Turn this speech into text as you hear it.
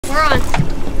We're on.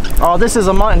 Oh, this is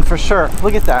a mutton for sure.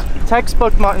 Look at that.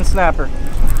 Textbook mutton snapper.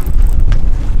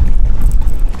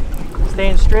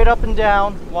 Staying straight up and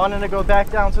down, wanting to go back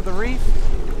down to the reef.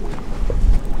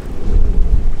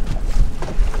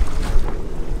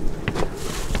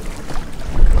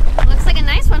 Looks like a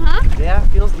nice one, huh? Yeah,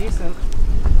 feels decent.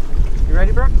 You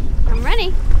ready, Brooke? I'm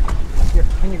ready. Here,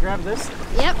 can you grab this?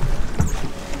 Yep.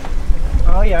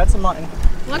 Oh yeah, it's a mutton.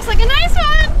 Looks like a nice one.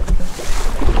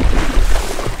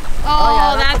 Oh,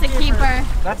 yeah, that's a keeper.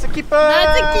 That's a keeper.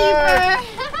 That's a keeper.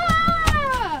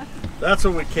 That's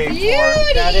what we came Beauty.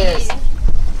 for. That is.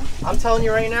 I'm telling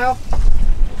you right now,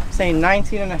 I'm saying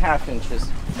 19.5 inches.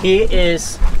 He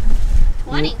is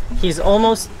 20.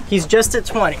 He's just at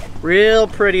 20. Real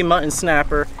pretty mutton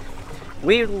snapper.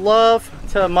 We love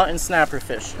to mutton snapper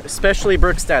fish, especially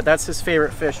Brooke's dad. That's his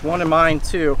favorite fish, one of mine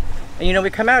too. And you know, we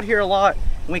come out here a lot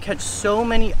and we catch so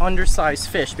many undersized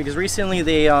fish because recently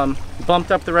they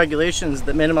bumped up the regulations,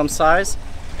 the minimum size.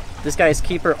 This guy's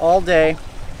keeper all day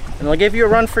and they'll give you a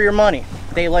run for your money.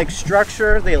 They like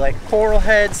structure, they like coral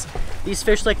heads. These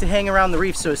fish like to hang around the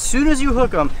reef, so as soon as you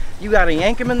hook them, you gotta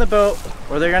yank them in the boat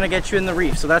or they're gonna get you in the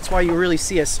reef. So that's why you really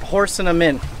see us horsing them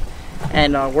in.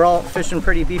 And we're all fishing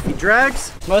pretty beefy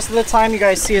drags. Most of the time you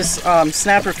guys see us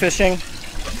snapper fishing,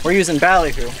 we're using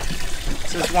ballyhoo.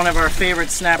 This is one of our favorite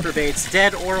snapper baits,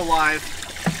 dead or alive.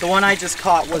 The one I just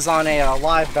caught was on a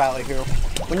live ballyhoo.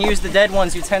 When you use the dead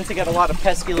ones, you tend to get a lot of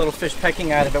pesky little fish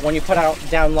pecking at it, but when you put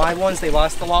down live ones, they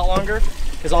last a lot longer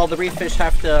because all the reef fish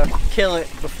have to kill it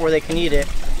before they can eat it.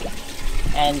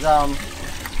 And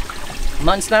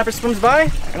mutton snapper swims by,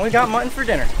 and we got mutton for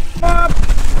dinner. Got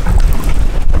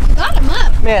him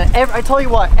up. Man, I tell you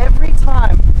what, every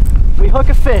time we hook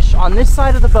a fish on this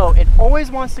side of the boat, it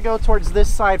always wants to go towards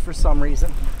this side for some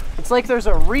reason. It's like there's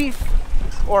a reef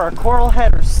or a coral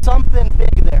head or something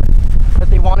big there that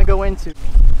they want to go into.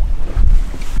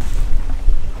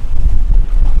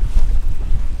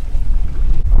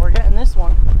 We're getting this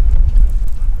one.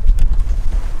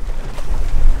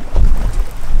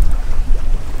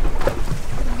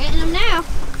 We're getting him now.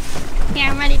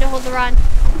 Yeah, I'm ready to hold the rod.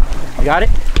 You got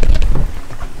it?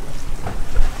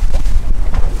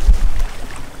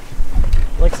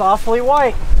 Looks awfully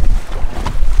white.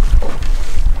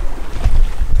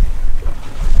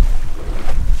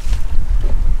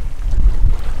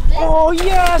 Oh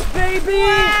yes, baby!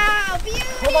 Wow, beauty!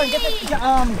 Hold on,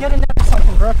 get a net or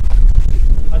something, Brooke.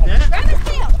 A net? Grab his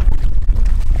tail.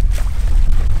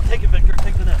 Take it, Victor.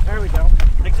 Take the net. There we go.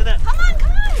 Take the net. Come on,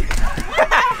 come on! What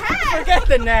the heck? Forget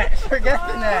the net. Forget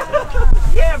the net.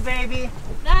 Yeah, baby.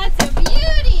 That's a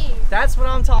beauty! That's what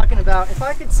I'm talking about. If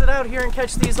I could sit out here and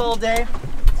catch these all day,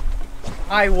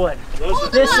 I would.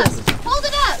 Hold it up! Hold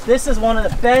it up! This is one of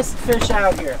the best fish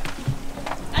out here.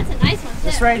 That's a nice one, too.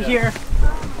 This right here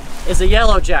is a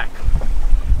yellow jack.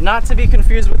 Not to be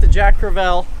confused with the Jack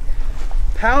Crevalle.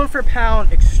 Pound for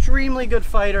pound, extremely good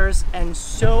fighters and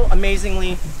so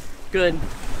amazingly good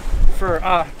for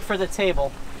the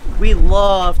table. We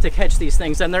love to catch these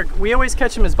things, and we always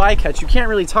catch them as bycatch. You can't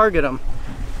really target them.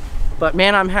 But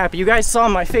man, I'm happy. You guys saw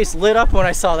my face lit up when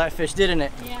I saw that fish, didn't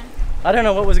it? Yeah. I don't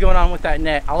know what was going on with that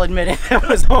net. I'll admit it, it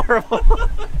was horrible.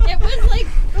 It was like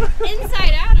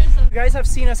inside out or something. You guys have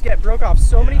seen us get broke off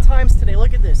so many times today.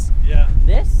 Look at this. Yeah.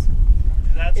 This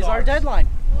That's is our ours. deadline.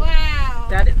 Wow.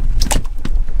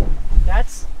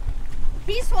 That's.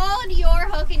 He swallowed your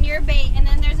hook and your bait, and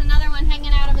then there's another one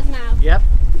hanging out of his mouth. Yep.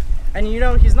 And you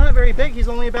know, he's not very big. He's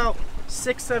only about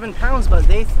 6-7 pounds, but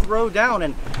they throw down,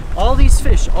 and all these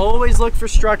fish always look for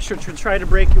structure to try to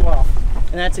break you off.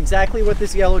 And that's exactly what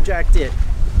this yellow jack did.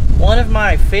 One of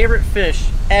my favorite fish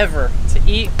ever to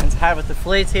eat and to have at the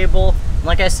fillet table.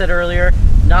 Like I said earlier,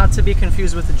 not to be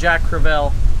confused with the Jack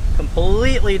Crevalle.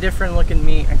 Completely different looking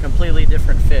meat and completely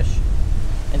different fish.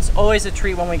 It's always a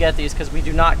treat when we get these because we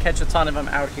do not catch a ton of them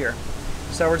out here.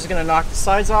 So we're just gonna knock the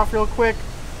sides off real quick.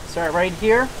 Start right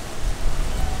here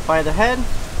by the head,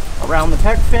 around the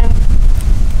pec fin,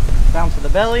 down to the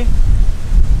belly.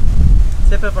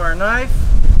 Tip of our knife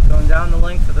going down the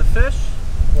length of the fish,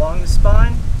 along the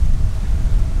spine.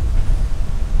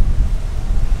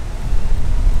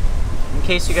 In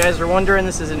case you guys are wondering,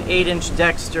 this is an 8-inch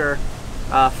Dexter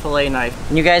fillet knife.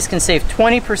 And you guys can save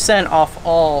 20% off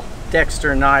all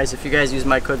Dexter knives if you guys use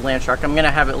my code Landshark. I'm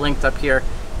gonna have it linked up here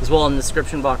as well in the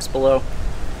description box below.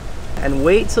 And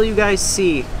wait till you guys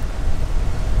see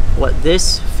what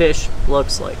this fish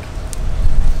looks like.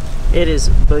 It is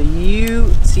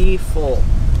beautiful.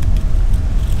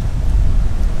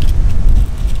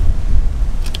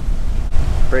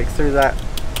 Break through that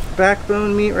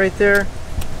backbone meat right there.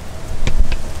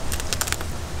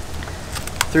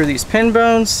 Through these pin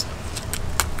bones.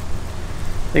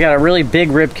 They got a really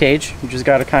big rib cage. You just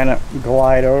got to kind of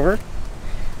glide over.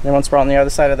 Then once we're on the other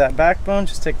side of that backbone,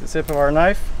 just take the tip of our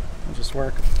knife and just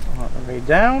work all the way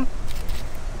down.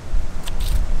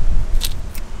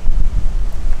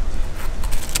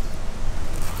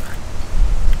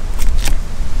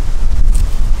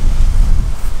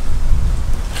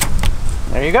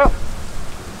 There you go.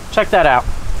 Check that out.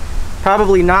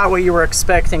 Probably not what you were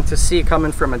expecting to see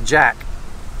coming from a Jack.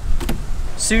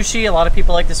 Sushi, a lot of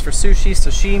people like this for sushi,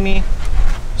 sashimi.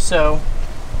 So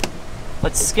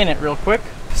let's skin it real quick.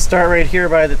 Start right here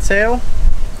by the tail.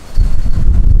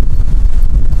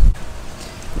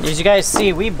 As you guys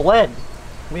see, we bled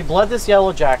this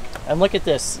yellow Jack. And look at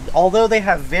this. Although they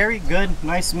have very good,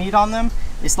 nice meat on them,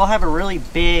 they still have a really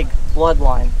big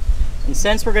bloodline. And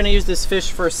since we're going to use this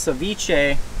fish for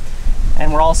ceviche,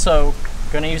 and we're also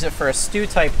going to use it for a stew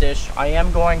type dish, I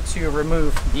am going to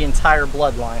remove the entire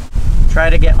bloodline. Try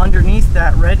to get underneath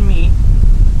that red meat,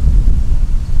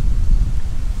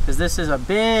 because this is a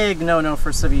big no-no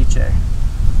for ceviche.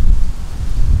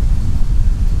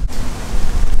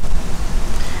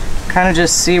 Kind of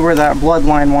just see where that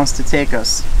bloodline wants to take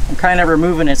us. I'm kind of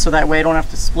removing it so that way I don't have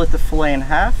to split the fillet in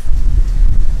half.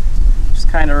 Just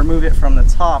kind of remove it from the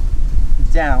top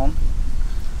down,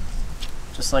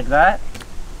 just like that.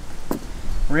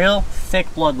 Real thick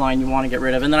bloodline you want to get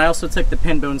rid of. And then I also took the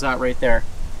pin bones out right there.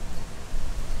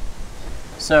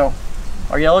 So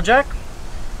our yellow Jack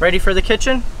ready for the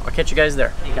kitchen. I'll catch you guys there.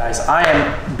 Hey guys, I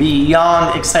am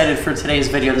beyond excited for today's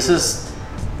video.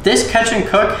 This catch and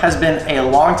cook has been a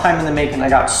long time in the making. I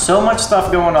got so much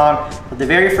stuff going on, but the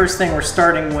very first thing we're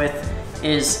starting with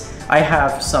is I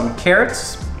have some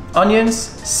carrots, onions,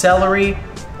 celery,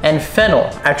 and fennel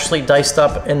actually diced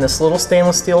up in this little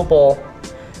stainless steel bowl.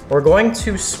 We're going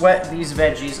to sweat these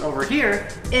veggies over here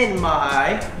in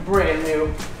my brand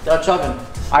new Dutch oven.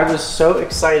 I was so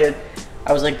excited.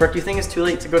 I was like, Brooke, do you think it's too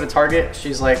late to go to Target?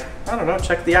 She's like, I don't know,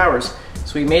 check the hours.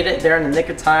 So we made it there in the nick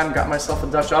of time, got myself a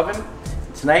Dutch oven.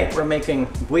 Tonight we're making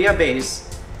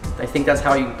bouillabaisse. I think that's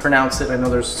how you pronounce it. I know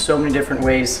there's so many different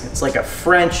ways. It's like a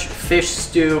French fish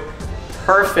stew,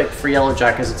 perfect for yellow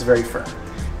Jack as it's very firm.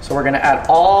 So we're gonna add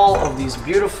all of these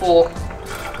beautiful,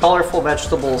 colorful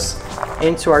vegetables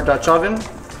into our Dutch oven,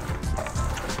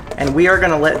 and we are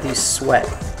gonna let these sweat.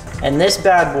 And this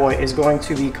bad boy is going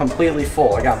to be completely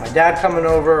full. I got my dad coming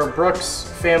over, Brooke's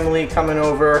family coming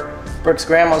over, Brooke's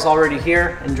grandma's already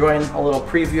here, enjoying a little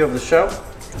preview of the show.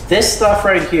 This stuff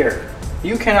right here,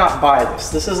 you cannot buy this.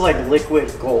 This is like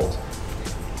liquid gold.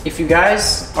 If you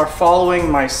guys are following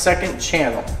my second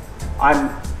channel,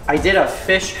 I did a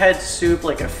fish head soup,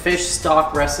 like a fish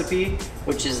stock recipe,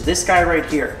 which is this guy right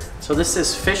here. So this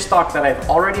is fish stock that I've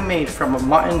already made from a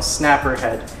mutton snapper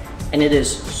head, and it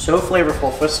is so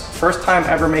flavorful. First time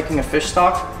ever making a fish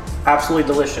stock, absolutely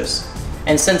delicious.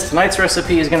 And since tonight's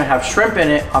recipe is gonna have shrimp in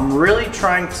it, I'm really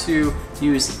trying to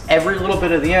use every little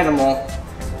bit of the animal.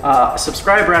 A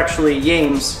subscriber actually,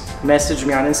 James, messaged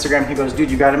me on Instagram. He goes, dude,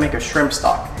 you gotta make a shrimp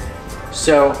stock.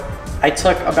 So I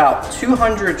took about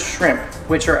 200 shrimp,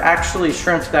 which are actually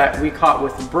shrimp that we caught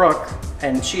with Brooke,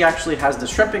 and she actually has the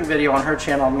shrimping video on her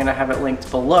channel. I'm gonna have it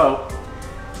linked below.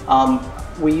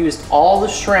 We used all the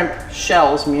shrimp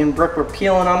shells. Me and Brooke were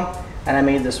peeling them, and I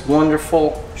made this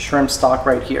wonderful shrimp stock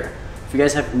right here. If you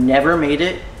guys have never made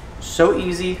it, so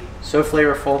easy, so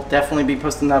flavorful, definitely be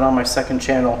posting that on my second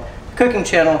channel, cooking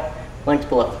channel, linked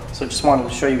below. So just wanted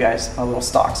to show you guys my little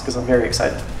stocks because I'm very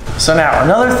excited. So now,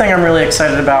 another thing I'm really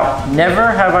excited about, never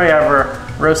have I ever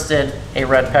roasted a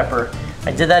red pepper.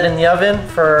 I did that in the oven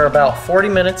for about 40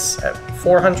 minutes at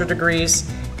 400 degrees.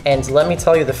 And let me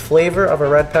tell you, the flavor of a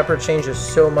red pepper changes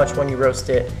so much when you roast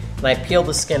it. And I peeled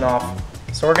the skin off.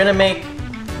 So we're gonna make,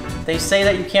 they say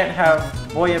that you can't have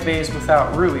bouillabaisse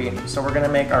without rouille. So we're gonna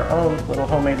make our own little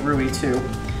homemade rouille too.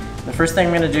 The first thing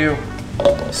I'm gonna do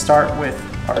is start with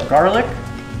our garlic.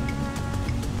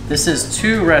 This is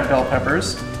 2 red bell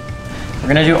peppers. We're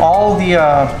gonna do all the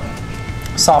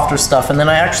softer stuff. And then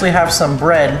I actually have some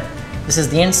bread. This is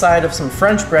the inside of some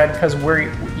French bread, because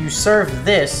you serve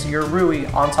this, your rouille,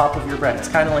 on top of your bread. It's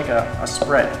kind of like a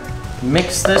spread.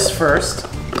 Mix this first.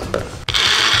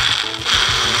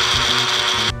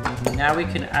 Now we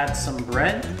can add some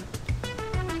bread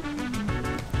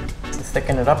to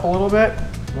thicken it up a little bit.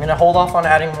 I'm gonna hold off on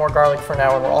adding more garlic for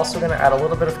now, and we're also gonna add a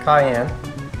little bit of cayenne.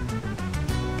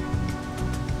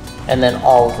 And then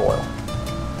olive oil.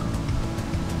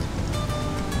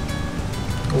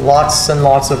 Lots and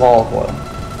lots of olive oil.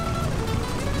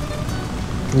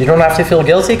 You don't have to feel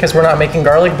guilty because we're not making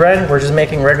garlic bread. We're just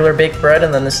making regular baked bread,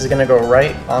 and then this is gonna go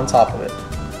right on top of it.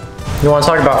 You wanna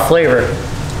talk about flavor?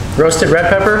 Roasted red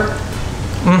pepper?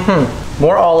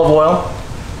 More olive oil.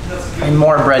 and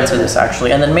more bread to this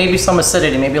actually, and then maybe some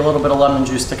acidity, maybe a little bit of lemon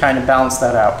juice to kind of balance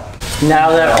that out. Now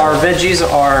that our veggies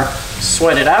are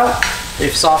sweated out,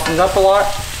 they've softened up a lot.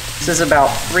 This is about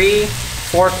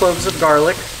 3-4 cloves of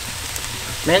garlic,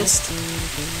 minced.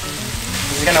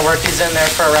 We're gonna work these in there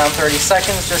for around 30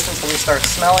 seconds, just until we start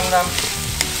smelling them.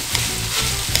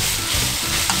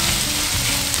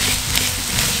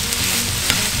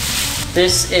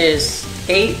 This is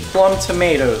 8 plum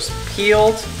tomatoes,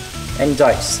 peeled and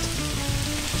diced.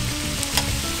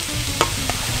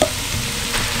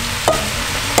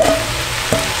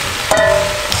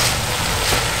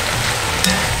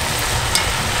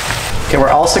 Okay, we're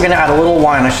also gonna add a little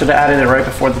wine. I should have added it right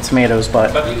before the tomatoes,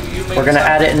 but we're gonna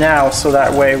add it now so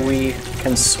that way we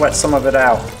can sweat some of it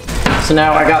out. So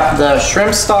now I got the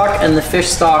shrimp stock and the fish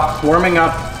stock warming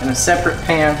up in a separate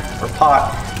pan or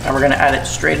pot, and we're gonna add it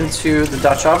straight into the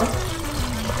Dutch oven.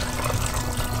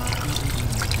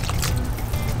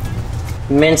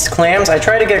 Minced clams. I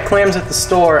tried to get clams at the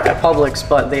store at Publix,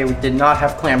 but they did not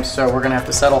have clams, so we're gonna have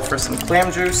to settle for some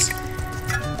clam juice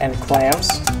and clams.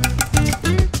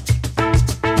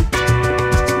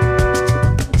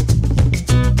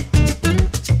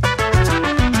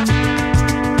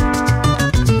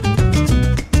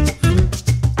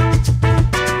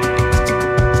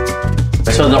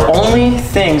 So the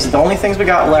only things we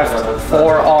got left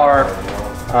for our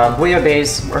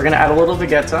bouillabaisse, we're gonna add a little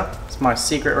vegeta. It's my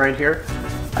secret right here.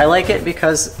 I like it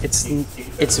because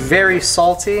it's very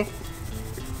salty,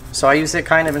 so I use it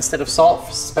kind of instead of salt,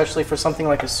 especially for something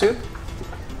like a soup.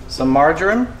 Some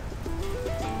margarine,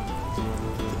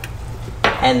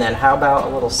 and then how about a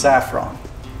little saffron?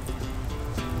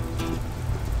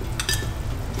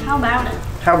 How about it?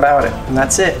 How about it? And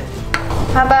that's it.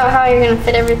 How about how you're gonna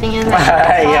fit everything in there?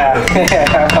 Yeah,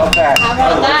 how about that? How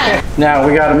about that? Now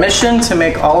we got a mission to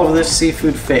make all of this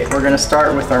seafood fit. We're gonna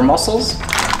start with our mussels.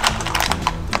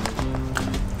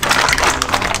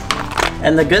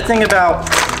 And the good thing about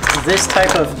this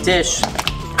type of dish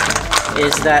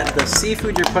is that the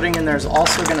seafood you're putting in there is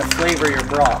also gonna flavor your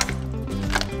broth.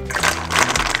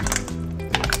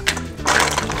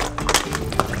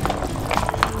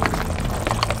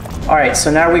 All right,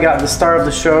 so now we got the star of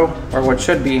the show, or what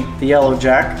should be the yellow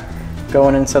jack,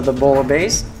 going into the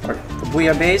bouillabaisse, or the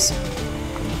bouillabaisse.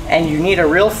 And you need a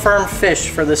real firm fish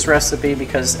for this recipe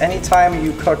because anytime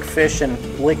you cook fish in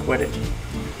liquid,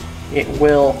 it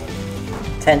will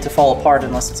tend to fall apart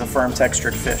unless it's a firm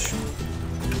textured fish.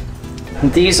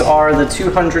 These are the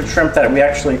 200 shrimp that we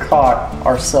actually caught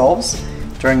ourselves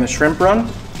during the shrimp run.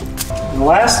 And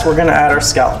last, we're gonna add our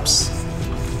scallops.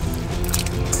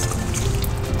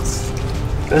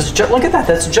 Look at that,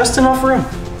 that's just enough room.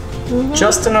 Mm-hmm.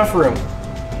 Just enough room.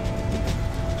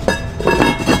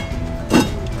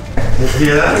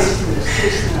 Yeah.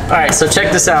 All right, so check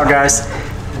this out, guys.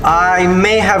 I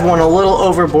may have went a little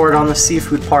overboard on the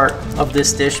seafood part of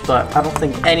this dish, but I don't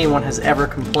think anyone has ever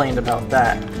complained about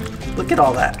that. Look at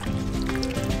all that.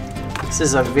 This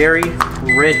is a very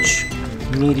rich,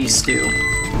 meaty stew.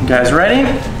 You guys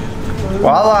ready?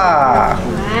 Voila!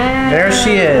 Wow. There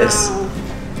she is.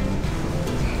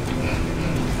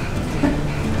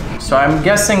 So I'm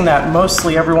guessing that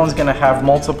mostly everyone's gonna have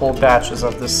multiple batches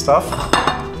of this stuff.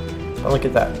 But look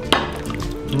at that.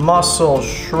 Mussel,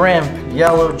 shrimp,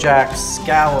 yellow jack,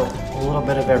 scallop, a little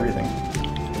bit of everything.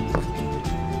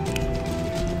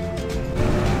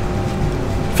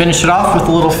 Finish it off with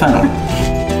a little fennel.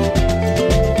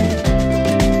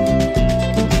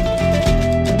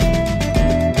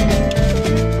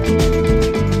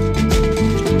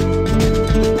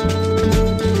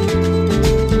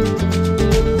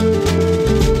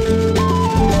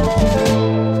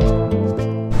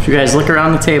 If you guys look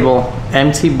around the table,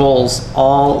 empty bowls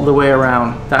all the way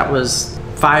around. That was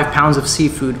 5 pounds of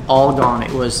seafood all gone.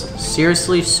 It was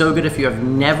seriously so good. If you have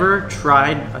never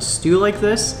tried a stew like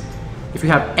this, if you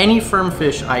have any firm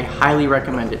fish, I highly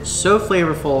recommend it. So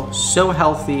flavorful, so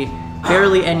healthy,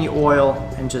 barely any oil,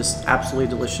 and just absolutely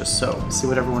delicious. So let's see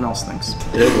what everyone else thinks.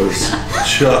 It was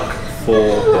chock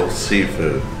full of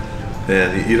seafood.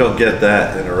 And you don't get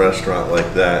that in a restaurant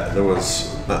like that. There was,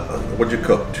 what'd you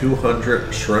cook,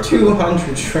 200 shrimp?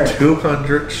 200 shrimp.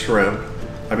 200 shrimp.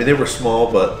 I mean, they were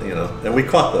small, but, you know, and we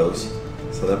caught those,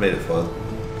 so that made it fun.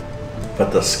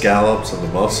 But the scallops and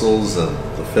the mussels and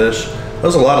the fish, there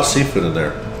was a lot of seafood in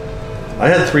there. I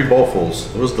had 3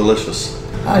 bowlfuls. It was delicious.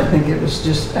 I think it was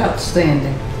just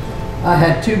outstanding. I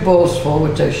had 2 bowls full,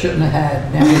 which I shouldn't have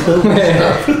had.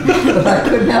 But I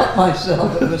couldn't help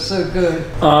myself. It was so good.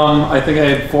 I think I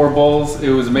had 4 bowls. It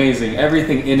was amazing.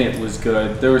 Everything in it was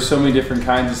good. There were so many different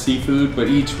kinds of seafood, but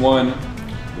each one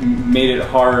made it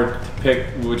hard pick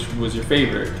which was your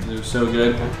favorite. It was so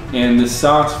good. And the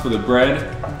sauce for the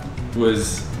bread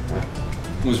was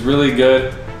really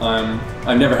good.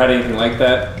 I've never had anything like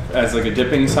that as like a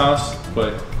dipping sauce,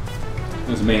 but it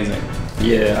was amazing.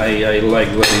 Yeah, I like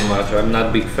very much. I'm not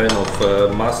a big fan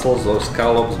of mussels or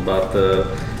scallops, but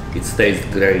it tastes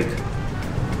great.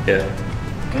 Yeah,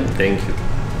 good. Thank you.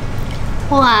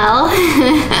 Well,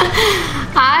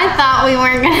 I thought we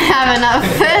weren't gonna have enough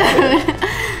food.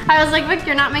 I was like, Vic,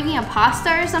 you're not making a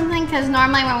pasta or something? Because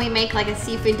normally when we make like a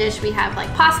seafood dish, we have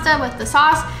like pasta with the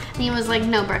sauce. And he was like,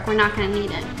 no, Brooke, we're not gonna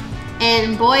need it.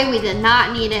 And boy, we did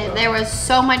not need it. There was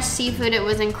so much seafood, it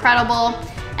was incredible.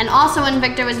 And also when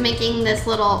Victor was making this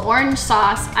little orange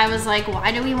sauce, I was like,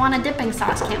 why do we want a dipping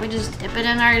sauce? Can't we just dip it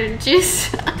in our juice?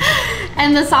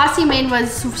 And the sauce he made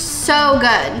was so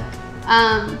good.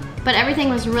 But everything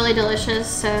was really delicious,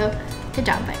 so good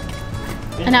job, Vic.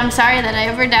 And I'm sorry that I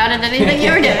ever doubted anything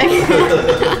you were doing.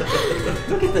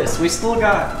 Look at this, we still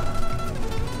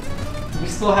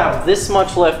have this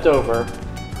much left over.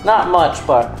 Not much,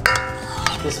 but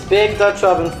this big Dutch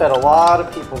oven fed a lot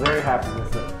of people, very happy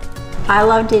with it. I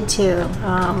loved it too.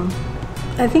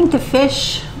 I think the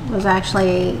fish was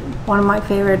actually one of my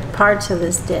favorite parts of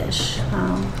this dish.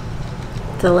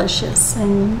 Delicious,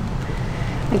 and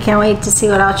I can't wait to see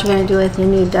what else you're going to do with your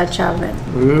new Dutch oven.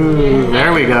 Ooh,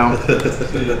 there we go.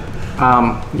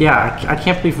 Yeah, I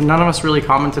can't believe none of us really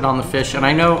commented on the fish, and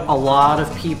I know a lot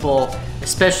of people,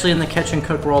 especially in the catch and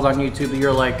cook world on YouTube,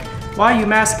 you're like, why are you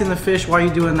masking the fish? Why are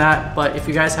you doing that? But if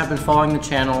you guys have been following the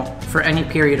channel for any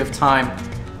period of time,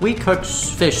 we cook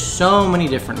fish so many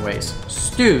different ways.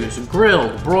 Stews,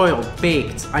 grilled, broiled,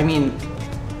 baked. I mean,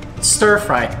 stir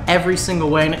fry, every single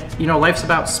way. And, you know, life's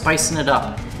about spicing it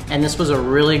up. And this was a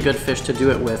really good fish to do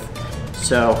it with.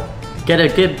 So get a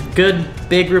good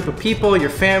big group of people, your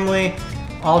family,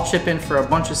 all chip in for a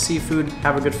bunch of seafood,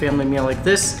 have a good family meal like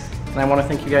this. And I want to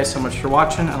thank you guys so much for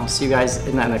watching, and I'll see you guys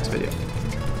in that next video.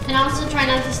 And also try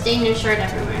not to stain your shirt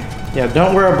everywhere. Yeah,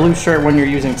 don't wear a blue shirt when you're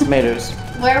using tomatoes.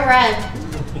 Wear red.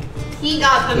 He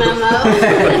got the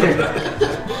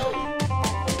memo.